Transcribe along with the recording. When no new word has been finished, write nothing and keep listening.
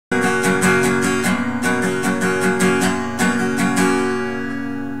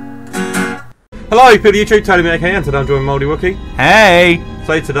Hello people of YouTube, Tony aka, and today I'm joining Mouldy Wookie. Hey!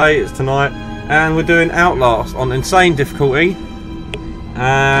 So today it's tonight, and we're doing Outlast on insane difficulty.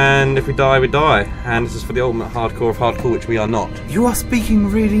 And if we die, we die. And this is for the ultimate hardcore of hardcore, which we are not. You are speaking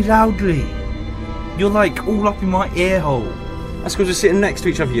really loudly. You're like all up in my ear hole. That's because we're sitting next to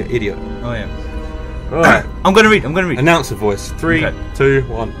each other, you idiot. Oh yeah. Right. I'm gonna read. Announcer voice. 3, Okay. 2,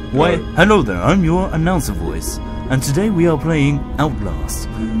 1. Why? Hello there, I'm your announcer voice. And today we are playing Outlast.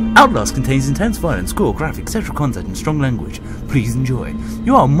 Outlast contains intense violence, gore, graphic, sexual content, and strong language. Please enjoy.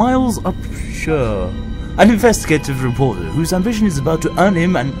 You are Miles Upshur, an investigative reporter whose ambition is about to earn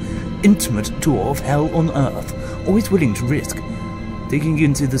him an intimate tour of hell on Earth, always willing to risk digging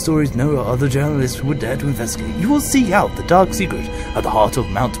into the stories no other journalist would dare to investigate. You will seek out the dark secret at the heart of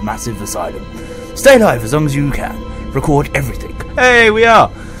Mount Massive Asylum. Stay alive as long as you can. Record everything. Hey, we are!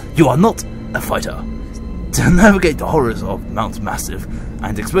 You are not a fighter. To navigate the horrors of Mount Massive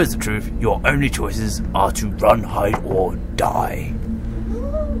and expose the truth, your only choices are to run, hide, or die.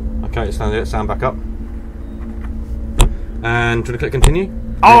 Okay, it's time to get sound back up. And do you want to click continue?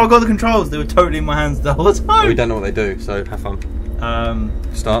 Oh, I got the controls. They were totally in my hands the whole time. We don't know what they do, so have fun.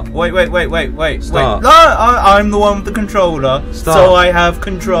 Start. Wait. Start. No, I'm the one with the controller. Start. So I have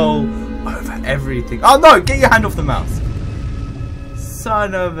control over everything. Oh no, get your hand off the mouse.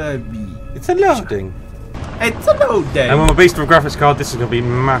 Son of a bee. It's a loading. It's a loading. And when we're beast of a graphics card, this is going to be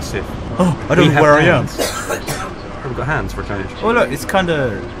massive. Oh, I don't know where I am. We've got hands for a change. Oh look, it's kind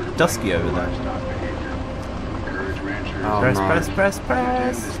of dusky over there. Oh, Press, no. press.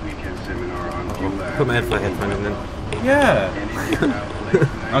 Put my headphone in then. Yeah.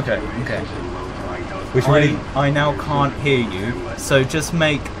 Okay. We should really... I now can't hear you, so just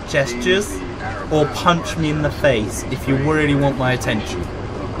make gestures or punch me in the face if you really want my attention.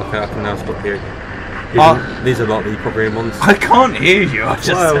 Okay, I can now stop hearing. These are like the proper ones. I can't hear you. I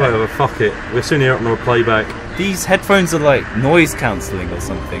just Whatever, fuck it. We're soon here up on a playback. These headphones are like noise cancelling or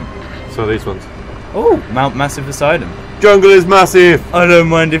something. So these ones. Oh, Mount Massive Asylum. Jungle is massive! I don't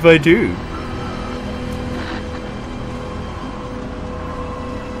mind if I do.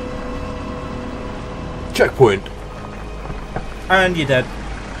 Checkpoint. And you're dead.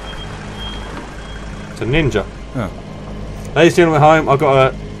 It's a ninja. Oh. Ladies and gentlemen at home, I've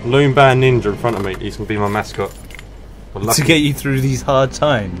got a loom band ninja in front of me. He's going to be my mascot. To get you through these hard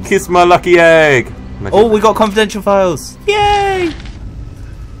times. Kiss my lucky egg! Oh, we got confidential files. Yay!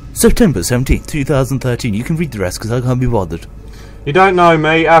 September 17th, 2013. You can read the rest because I can't be bothered. You don't know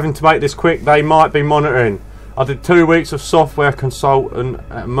me, having to make this quick, they might be monitoring. I did 2 weeks of software consultant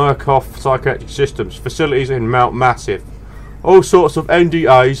at Murkoff Psychiatric Systems, facilities in Mount Massive. All sorts of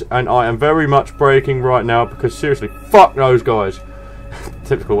NDAs, and I am very much breaking right now because seriously, fuck those guys.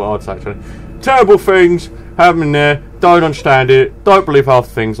 Typical what I'd say actually. Terrible things happening there, don't understand it, don't believe half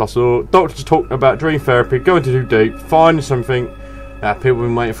the things I saw. Doctors talking about dream therapy, going too deep, finding something. People have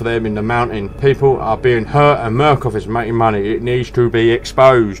been waiting for them in the mountain. People are being hurt and Murkoff is making money. It needs to be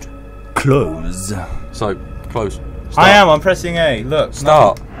exposed. Close. So, close. Start. I am, I'm pressing A. Look.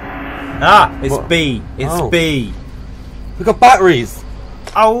 Start. Ah, it's What? B. It's B. We've got batteries.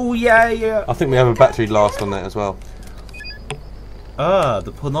 Oh, yeah. I think we have a battery last on that as well. Ah,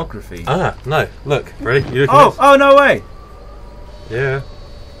 the pornography. Ah, no. Look. Ready? You looking at this? Oh, no way. Yeah.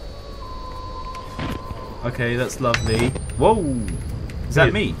 Okay, that's lovely. Whoa. Is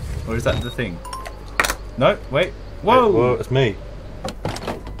that me? Or is that the thing? No, wait. Whoa. Well, it's me.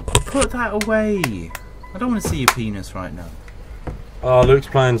 Put that away. I don't want to see your penis right now. Oh, Luke's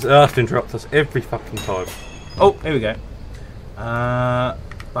plans to interrupt us every fucking time. Oh, here we go.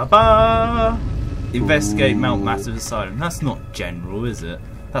 Ba-ba. Investigate Mount Massive Asylum. That's not general, is it?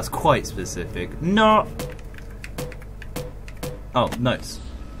 That's quite specific. No. Oh, notes.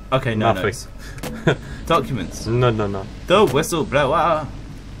 Okay, no Nothing. notes. Documents. No. The whistleblower.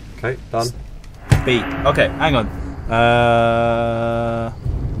 Okay, done. B. Okay, hang on.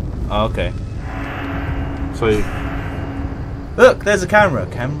 Okay. So, Look, there's a camera.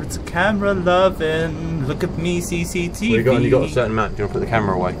 Camera to camera loving. Look at me, CCTV. you got a certain amount. Do you want to put the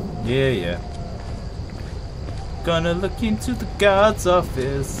camera away? Yeah. Gonna look into the guard's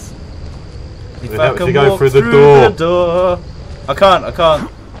office. If I can go walk through the door. I can't.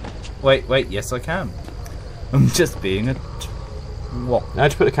 Wait, yes I can. I'm just being a what?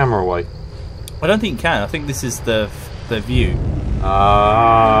 How'd you put the camera away? I don't think you can. I think this is the view.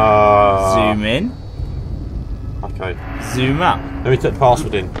 Zoom in. Okay. Zoom out. Let me put the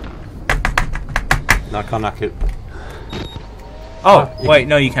password in. No, I can't hack it. Oh, wait,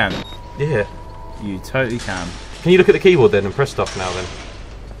 no you can. Yeah. You totally can. Can you look at the keyboard then and press stuff now then?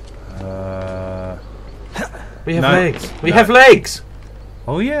 We have legs. We have legs!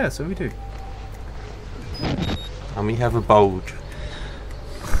 Oh yeah, so we do. and we have a bulge.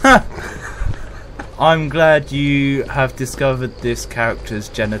 I'm glad you have discovered this character's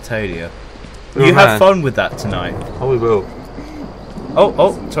genitalia. Oh, you man. have fun with that tonight. Oh, we will.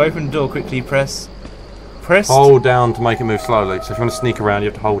 Oh, to open the door quickly, press. Hold down to make it move slowly. So if you want to sneak around, you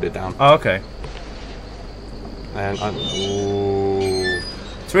have to hold it down. Oh, okay. And ooh.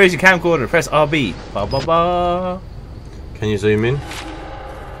 To raise your camcorder, press RB. Ba ba ba. Can you zoom in?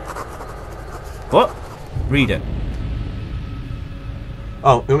 What? Read it.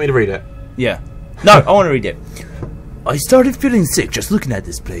 Oh, you want me to read it? Yeah. No, I want to read it. I started feeling sick just looking at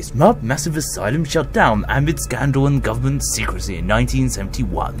this place. Massive asylum shut down amid scandal and government secrecy in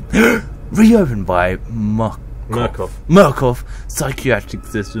 1971. Reopened by Murkoff Psychiatric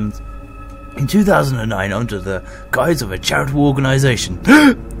Systems in 2009 under the guise of a charitable organisation.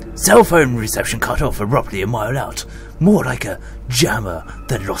 Cell phone reception cut off abruptly a mile out. More like a jammer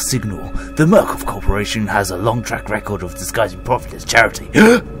than lost signal. The Murkoff Corporation has a long track record of disguising profit as charity,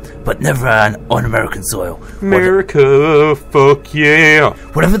 but never on American soil. America, fuck yeah!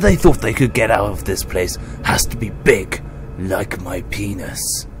 Whatever they thought they could get out of this place has to be big, like my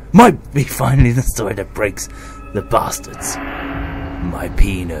penis. Might be finally the story that breaks the bastards. My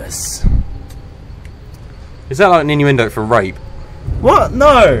penis. Is that like an innuendo for rape? What?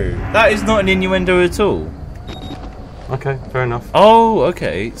 No! That is not an innuendo at all. Okay, fair enough. Oh,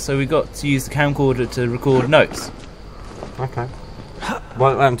 okay. So we got to use the camcorder to record notes. Okay.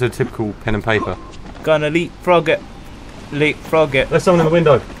 What happened to a typical pen and paper? Gonna leapfrog it. Leapfrog it. There's someone in the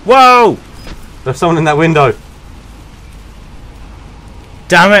window. Whoa! There's someone in that window.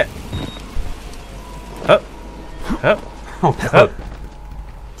 Damn it! Up. Up. Oh god.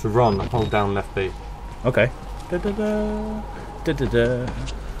 To run, hold down left B. Okay. Da da da. Da da da.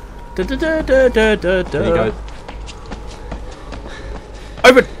 Da da da da da da. There you go.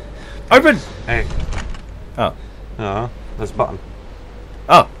 Open! Open! Hey. Oh. There's a button.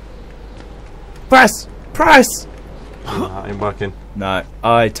 Oh. Press! Press! Ain't working. No,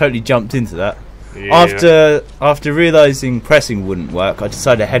 I totally jumped into that. Yeah. After realising pressing wouldn't work, I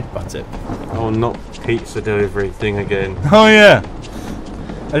decided to headbutt it. Oh, not pizza delivery thing again. Oh yeah!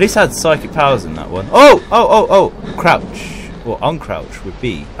 At least I had psychic powers in that one. Oh! Crouch. Or uncrouch with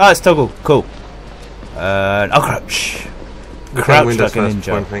B. Ah, it's toggle. Cool. Uncrouch. Crouch like a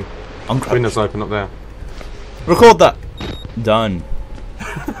ninja. Thing. Uncrouch. Windows open up there. Record that. Done.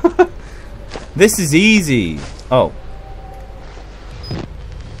 This is easy. Oh.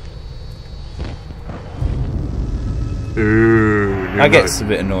 Ooh. That gets a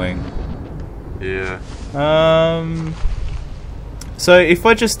bit annoying. Yeah. So if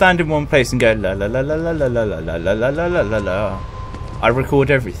I just stand in one place and go la la la la la la la la la la la la la la la, I record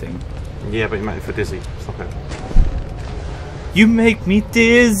everything. Yeah, but you make me feel dizzy. Stop it. You make me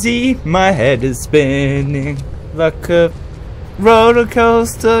dizzy, my head is spinning like a roller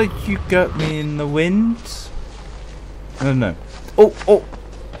coaster. You got me in the wind. I don't know. Oh!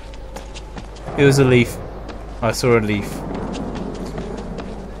 It was a leaf. I saw a leaf.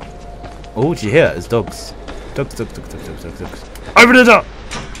 Oh, did you hear that? There's dogs. Dogs. Open it up!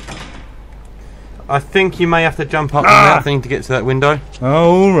 I think you may have to jump up on that thing to get to that window.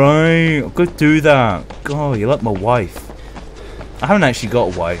 Alright, I'll go do that. God, you're like my wife. I haven't actually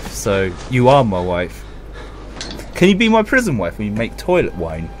got a wife, so you are my wife. Can you be my prison wife when you make toilet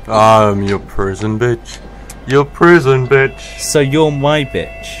wine? I'm your prison bitch. Your prison bitch. So you're my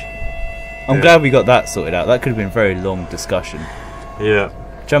bitch. I'm glad we got that sorted out. That could have been a very long discussion. Yeah.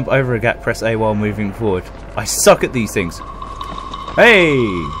 Jump over a gap, press A while moving forward. I suck at these things. Hey!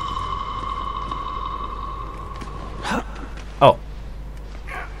 Oh.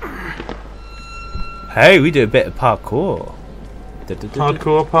 Hey, we do a bit of parkour.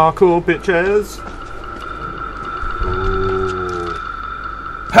 Hardcore parkour, bitches.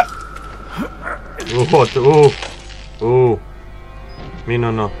 Ooh. Oh, what? Oh. Me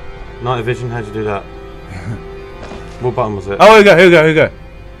no. Night vision, how'd you do that? What button was it? Oh, here we go.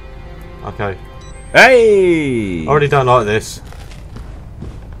 Okay. Hey! I already don't like this.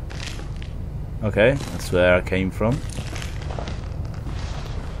 Okay, that's where I came from.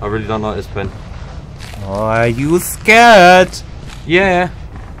 I really don't like this pen. Are you scared? Yeah.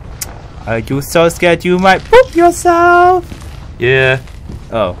 Are you so scared you might poop yourself? Yeah.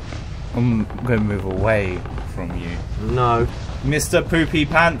 Oh, I'm going to move away from you. No. Mr. Poopy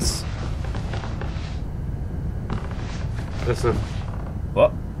Pants. That's a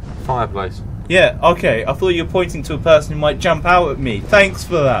What? fireplace. Yeah, okay. I thought you were pointing to a person who might jump out at me. Thanks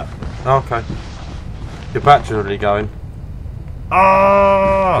for that. Okay. Your battery's already going.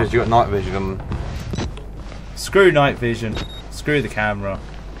 Ah! Because you got night vision on. Screw night vision. Screw the camera.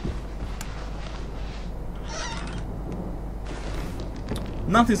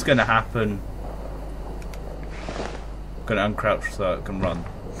 Nothing's gonna happen. I'm gonna uncrouch so I can run.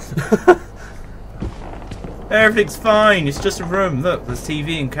 Everything's fine. It's just a room. Look, there's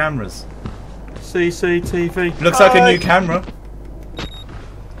TV and cameras. CCTV. Looks like a new camera.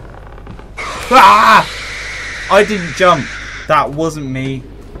 Ah! I didn't jump. That wasn't me.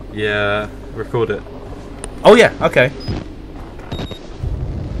 Yeah, record it. Oh yeah, okay.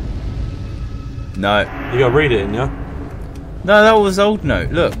 No. You gotta read it in, yeah? No, that was old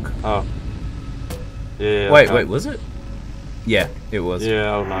note. Look. Oh. Yeah. Wait, was it? Yeah, it was.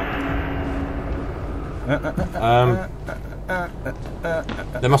 Yeah, old note.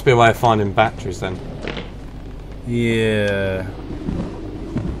 There must be a way of finding batteries then. Yeah.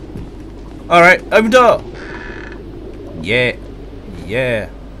 Alright, open door! Yeah. Yeah.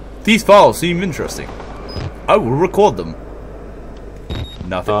 These files seem interesting. I will record them.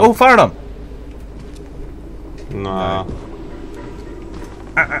 Nothing. Oh, fire alarm! Nah.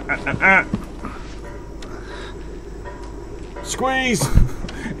 Squeeze!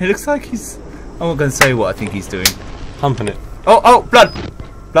 It looks like he's... I'm not going to say what I think he's doing. Humping it. Oh, blood!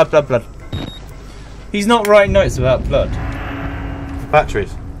 Blood. He's not writing notes about blood.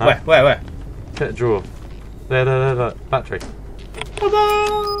 Batteries. Huh? Where? Get a drawer. There. Battery.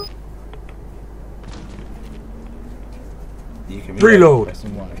 Ta-da! You can Reload.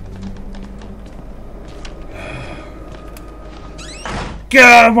 Get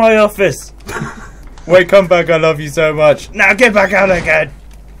out of my office! Wait, come back, I love you so much. Now get back out again!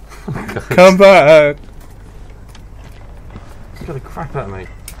 Come back! Got the crap out of me.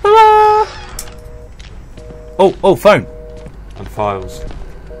 Oh, phone! And files.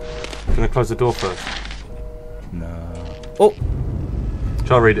 Can I close the door first? No. Oh!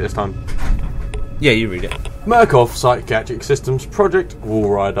 Shall I read it this time? Yeah, you read it. Murkoff Psychiatric Systems Project Wall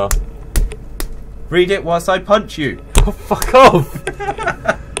Rider. Read it whilst I punch you. Oh, fuck off!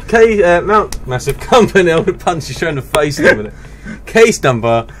 Mount Massive Company. I would punch you straight in the face in a minute. Case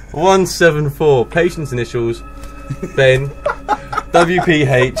number 174. Patient's initials Ben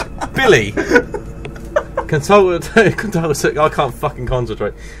WPH Billy. Consultant. I can't fucking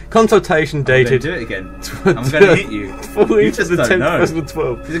concentrate. Consultation dated. Do it again. I'm gonna hit you. You just don't know. Is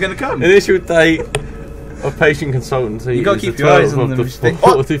it gonna come? Initial date of patient consultancy. You gotta keep your eyes on the stick.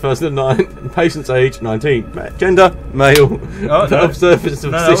 2009. Patient's age 19. Gender male. Oh, no. Observers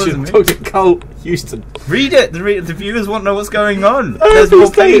of physician Dr. Cole Houston. Read it. The viewers want to know what's going on. There's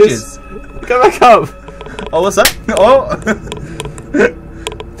more pages. Go back up. Oh, what's that? Oh.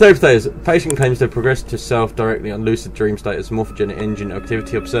 Third status. Patient claims to have progressed to self-directly on lucid dream state as morphogenic engine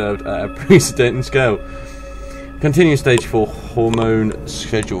activity observed at a precedent scale. Continuing stage 4 hormone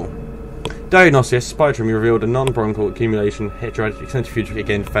schedule. Diagnosis: spectrum revealed a non-bronchial accumulation. Heterotic centrifuge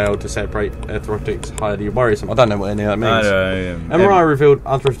again failed to separate arthritics. Highly worrisome. I don't know what any of that means. I know. MRI revealed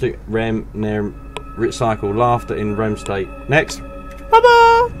arthritic REM near cycle. Laughter in REM state. Next.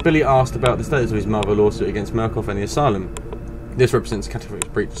 Bye-bye. Billy asked about the status of his mother lawsuit against Murkoff and the asylum. This represents a categorical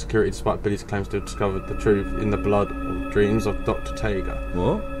breach of security despite Billy's claims to have discovered the truth in the blood of dreams of Dr. Traeger.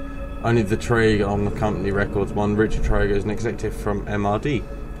 What? Only the Traeger on the company records. One Richard Traeger is an executive from MRD.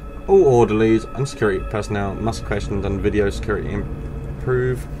 All orderlies and security personnel must question and video security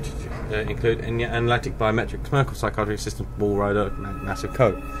improved include analytic biometrics, Merkel psychiatric system, wall rider, massive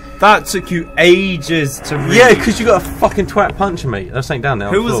code. That took you ages to read. Yeah, because you got a fucking twat punching me. There's something down there.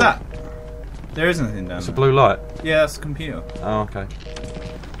 Who was that? There isn't anything down It's there. a blue light. Yeah, that's a computer. Oh, okay.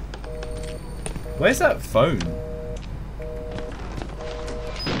 Where's that phone?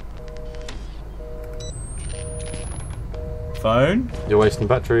 Phone? You're wasting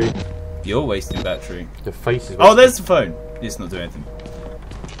battery. You're wasting battery. Your face is. Oh, there's the phone. It's not doing anything.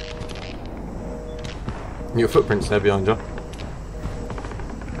 Your footprints there behind you.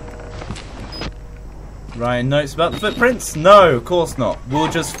 Writing notes about the footprints? No, of course not.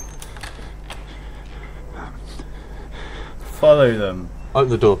 We'll just follow them.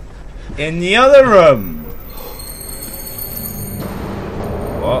 Open the door. In the other room.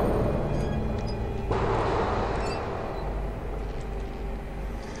 What?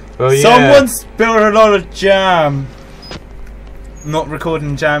 Oh, yeah. Someone spilled a lot of jam. Not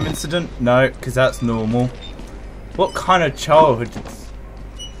recording jam incident? No, because that's normal. What kind of childhood did...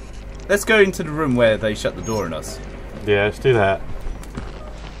 Let's go into the room where they shut the door on us. Yeah, let's do that.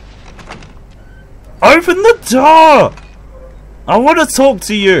 Open the door! I want to talk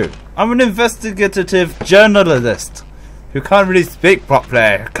to you. I'm an investigative journalist who can't really speak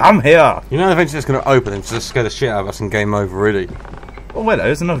properly. Come here. You know, eventually it's going to open and just scare the shit out of us and game over, really. Oh, wait,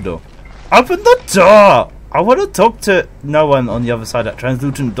 there's another door. Open the door! I want to talk to no one on the other side of that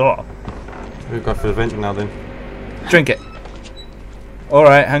translucent door. We'll go for the vent now then. Drink it.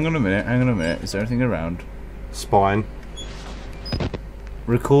 Alright, hang on a minute. Is there anything around? Spine.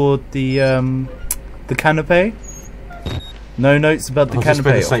 Record the canopy? No notes about the I'll just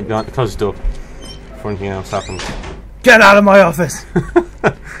canopy. the snake behind the closed door before anything else happens. Get out of my office!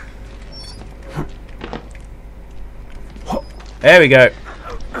 There we go.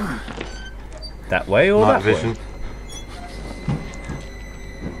 That way or Night that vision. way?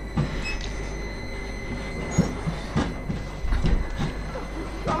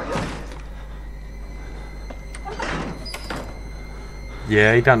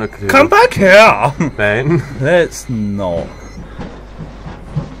 Yeah, he don't look good. Come back here! Ben. Let's not.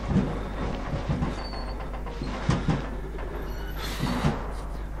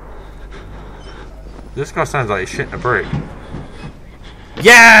 This guy sounds like he's shitting a brick.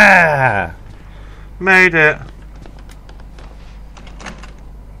 Yeah! Made it.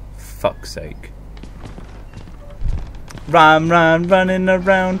 Fuck's sake. Running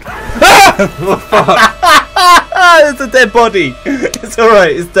around. It's a dead body. It's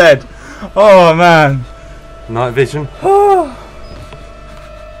alright, it's dead. Oh man. Night vision.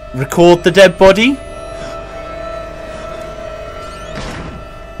 Record the dead body.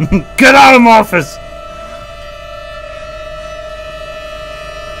 Get out of my office.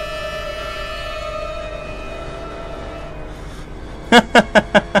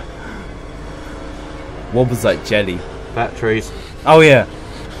 What was that jelly? Batteries. Oh yeah.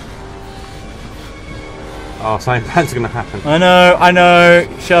 Oh, something bad's gonna happen. I know.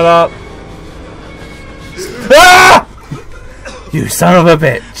 Shut up. Ah! You son of a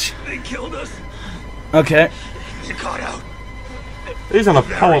bitch. They killed us. Okay. You got out. He's on a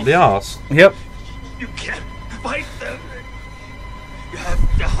pole up the arse. Yep. You can't fight them. You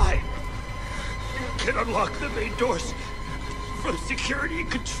have to hide. You can unlock the main doors from security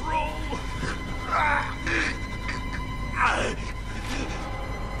control.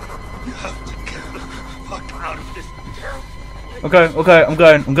 You have to get the fuck out of this terrible place. Okay, I'm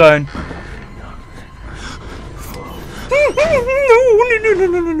going.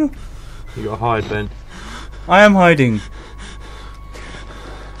 No. You gotta hide, Ben. I am hiding.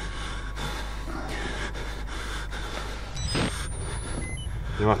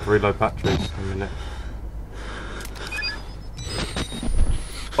 You have to reload batteries in a minute.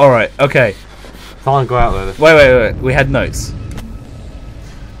 Alright, okay. Can't go out there. Wait. We had notes.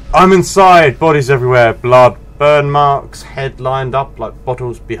 I'm inside. Bodies everywhere. Blood. Burn marks. Head lined up like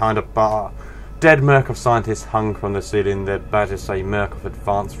bottles behind a bar. Dead Murkoff scientists hung from the ceiling. Their badges say Murkoff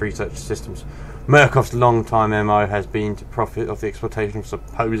Advanced Research Systems. Murkoff's long-time MO has been to profit off the exploitation of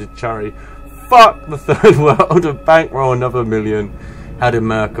supposed charity. Fuck the third world and bankroll another million. How did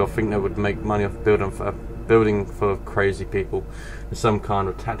Murkoff think they would make money off building full of crazy people with some kind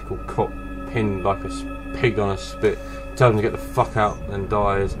of tactical cop pinned like a pig on a spit? Tell them to get the fuck out and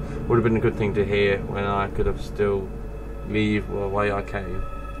dies. Would have been a good thing to hear when I could have still leave the way I came.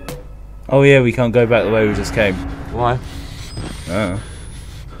 Oh yeah, we can't go back the way we just came. Why?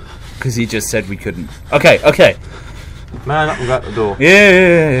 Because he just said we couldn't. Okay. Man up and go out the door.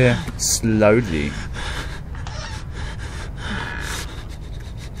 Yeah. Slowly.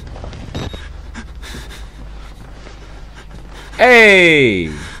 Hey!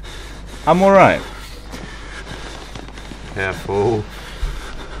 I'm alright. Careful.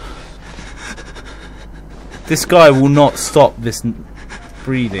 This guy will not stop this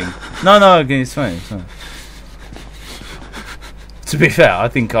breathing. No, okay, it's fine. To be fair, I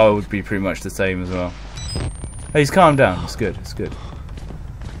think I would be pretty much the same as well. Hey, he's calmed down. It's good.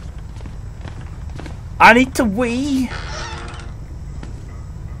 I need to wee.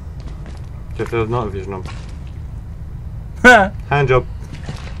 Just there's night vision on. Ha! Hand job.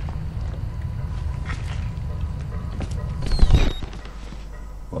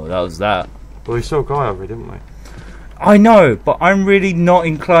 Well, that was that. Well, we saw a guy over here, didn't we? I know, but I'm really not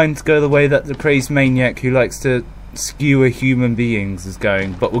inclined to go the way that the crazed maniac who likes to skewer human beings is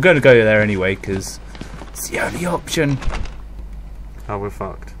going. But we're going to go there anyway, because it's the only option. Oh, we're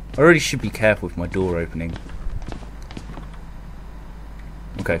fucked. I really should be careful with my door opening.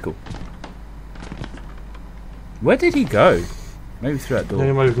 Okay, cool. Where did he go? Maybe through that The door.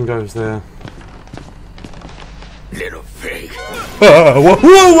 only way we can go is there. Little pig. Whoa!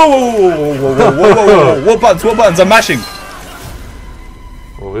 What buttons? I'm mashing.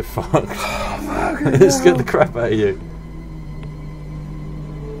 Oh, we're fucked. It scared the crap out of you.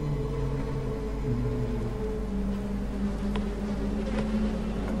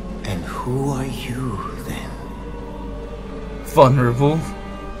 And who are you then? Vulnerable.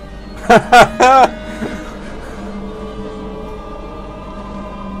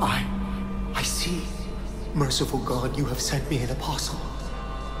 I see. Merciful God, you have sent me an apostle.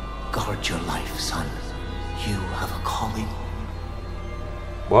 Guard your life, son. You have a calling.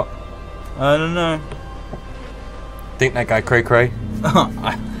 What? I don't know. Think that guy cray cray?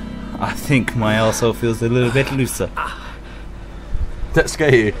 I think my arsehole feels a little bit looser. That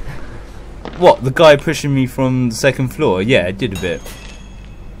scare you? What, the guy pushing me from the second floor? Yeah, it did a bit.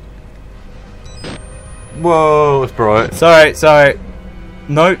 Whoa, it's bright. Sorry.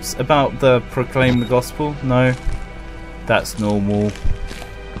 Notes about the proclaim the gospel? No. That's normal.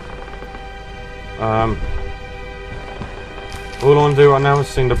 All I want to do right now is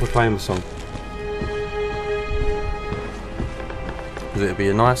sing the Proclaimer song. Because it'll be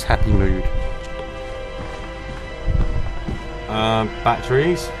a nice, happy mood.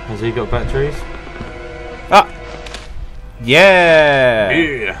 Batteries? Has he got batteries? Ah! Yeah!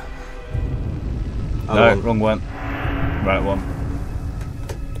 Yeah! No, wrong one. Right one.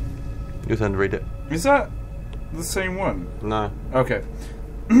 Your turn to read it. Is that the same one? No. Okay.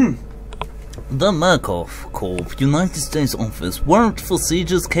 The Murkoff Corp United States Office warrant for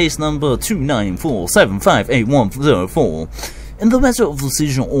seizures case number 294758104. In the matter of the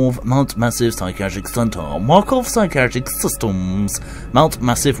seizure of Mount Massive Psychiatric Center, Markov Psychiatric Systems, Mount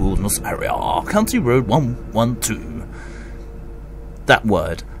Massive Wilderness Area, County Road 112. That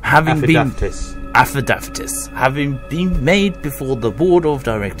word, affidavits, having been made before the Board of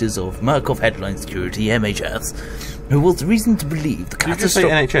Directors of Murkoff Headline Security, MHS, who was reason to believe the catastrophic...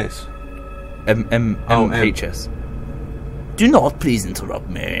 Did you just say NHS? MHS. Do not please interrupt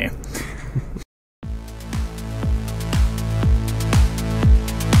me.